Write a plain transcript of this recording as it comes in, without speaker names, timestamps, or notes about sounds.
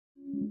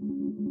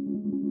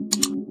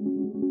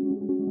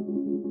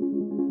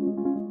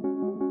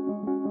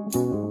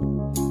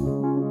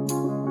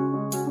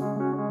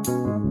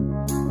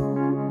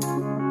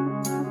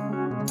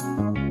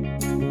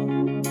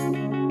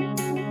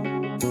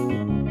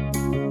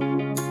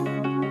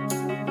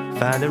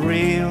Find the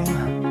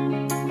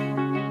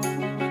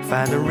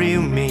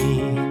real me.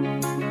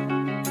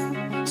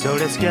 So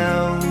let's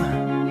go,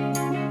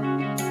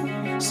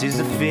 seize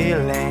the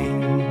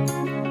feeling.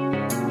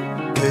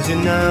 Cause you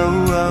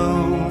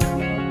know,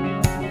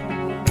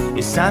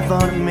 it's time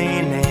for the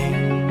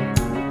meaning.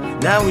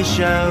 Now we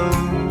show,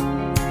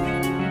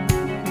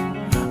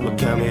 we're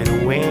coming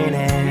to win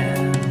it.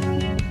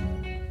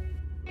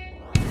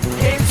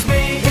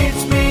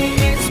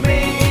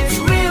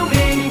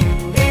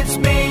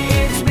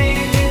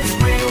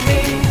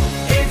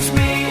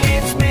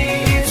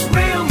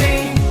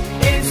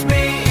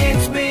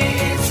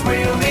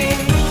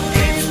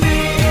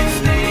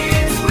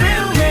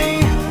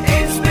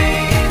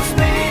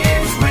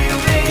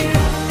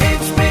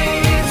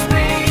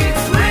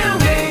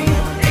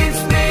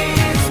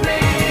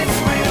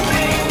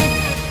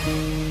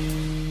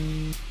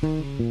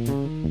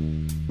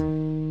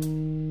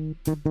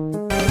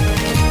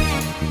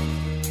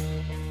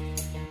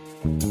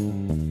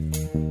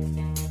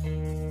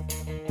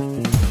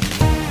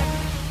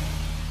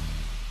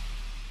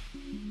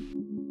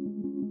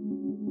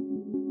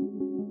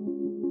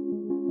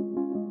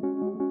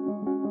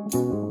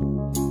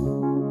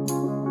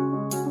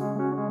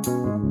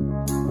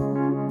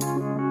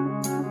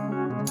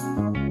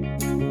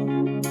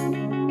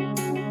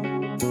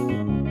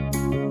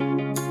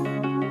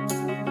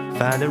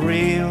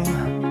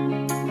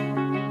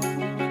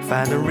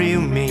 Find the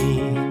real me.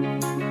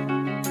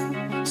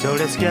 So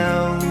let's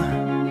go,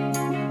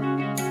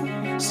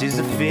 seize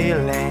the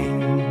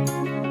feeling.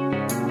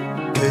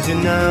 Cause you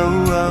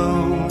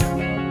know,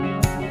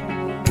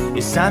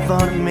 it's time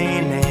for the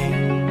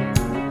meaning.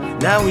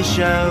 Now we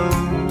show,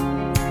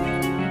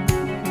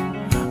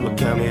 we're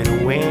coming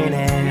to win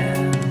it.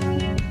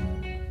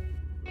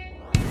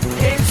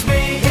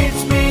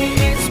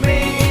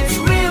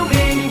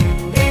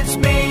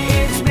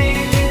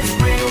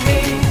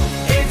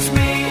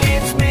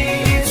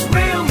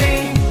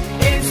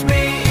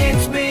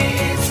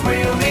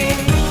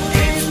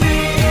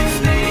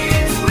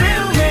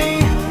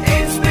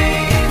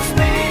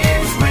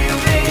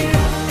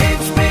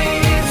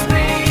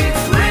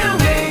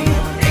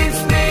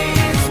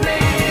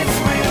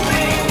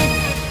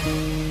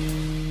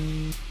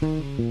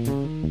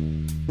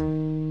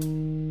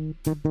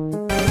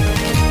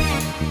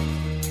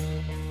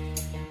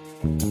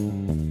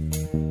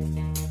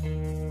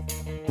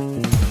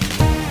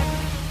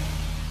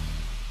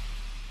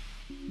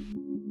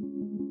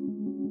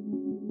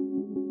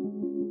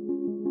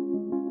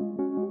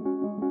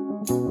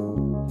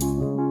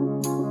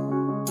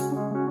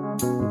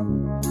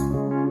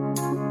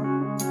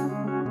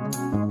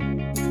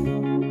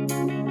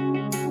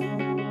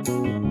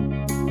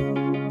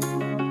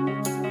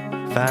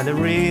 Find the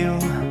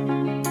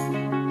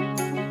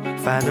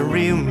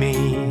real me.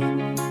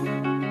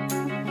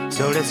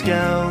 So let's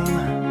go,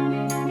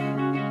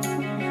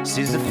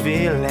 seize the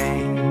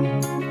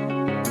feeling.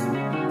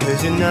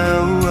 Cause you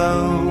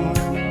know,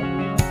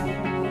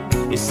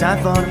 it's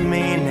time for the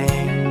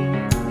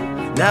meaning.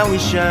 Now we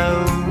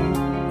show,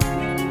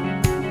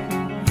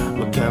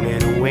 we're coming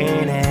to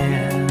win it.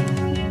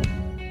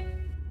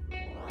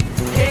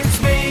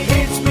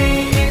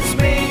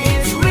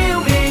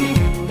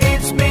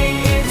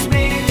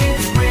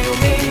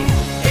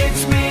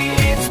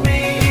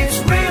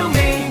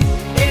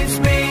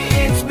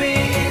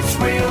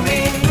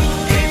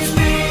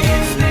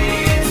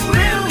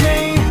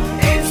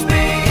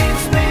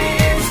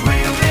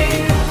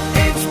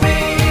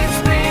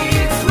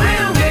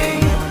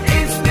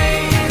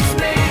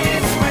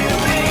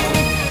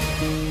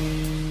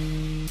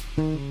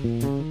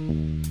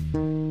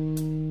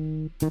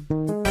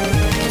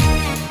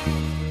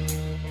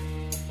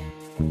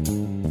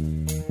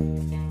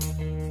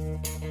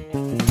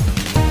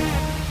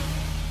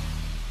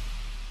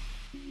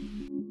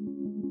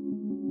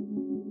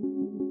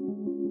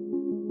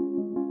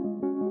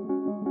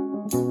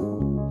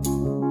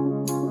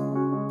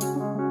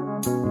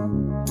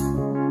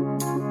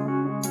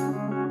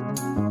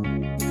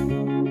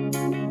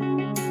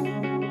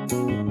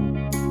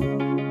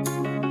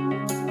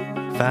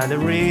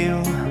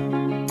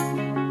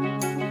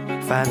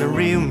 Find the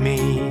real me.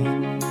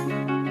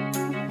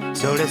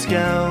 So let's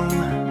go,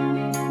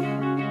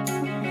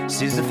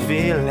 seize the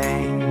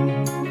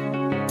feeling.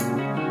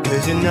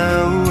 Cause you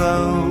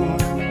know,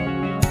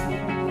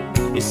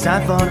 it's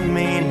time for the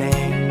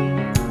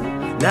meaning.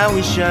 Now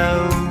we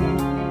show,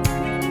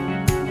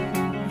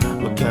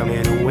 we're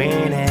coming to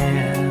win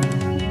it.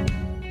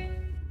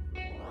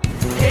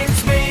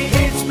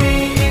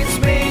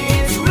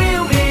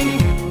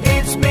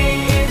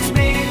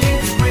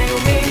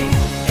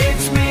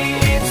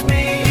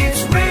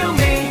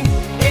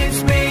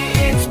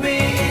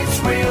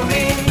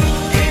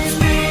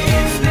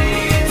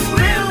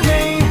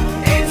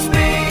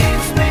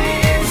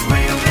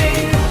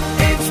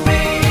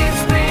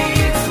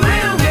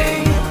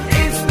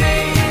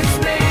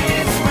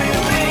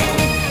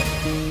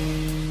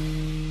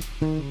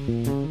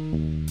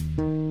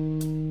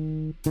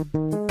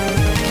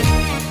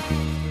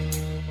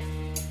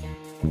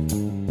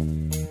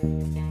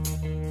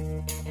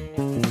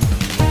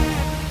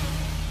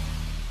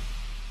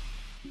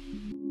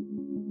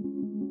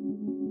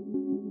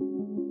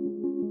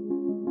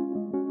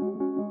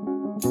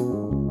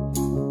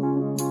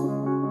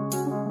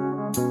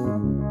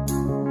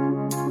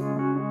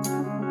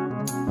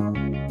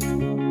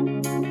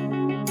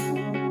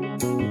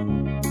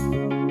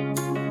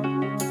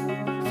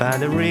 Find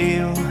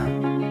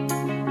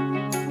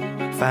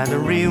the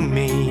real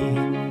me.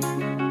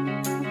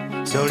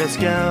 So let's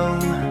go,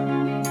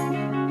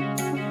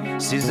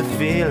 seize the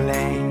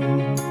feeling.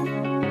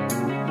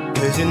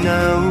 Cause you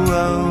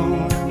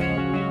know,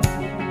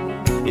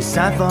 it's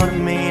time for the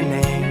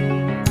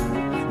meaning.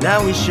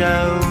 Now we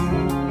show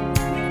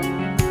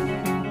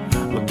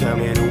we're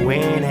coming to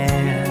win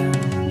it.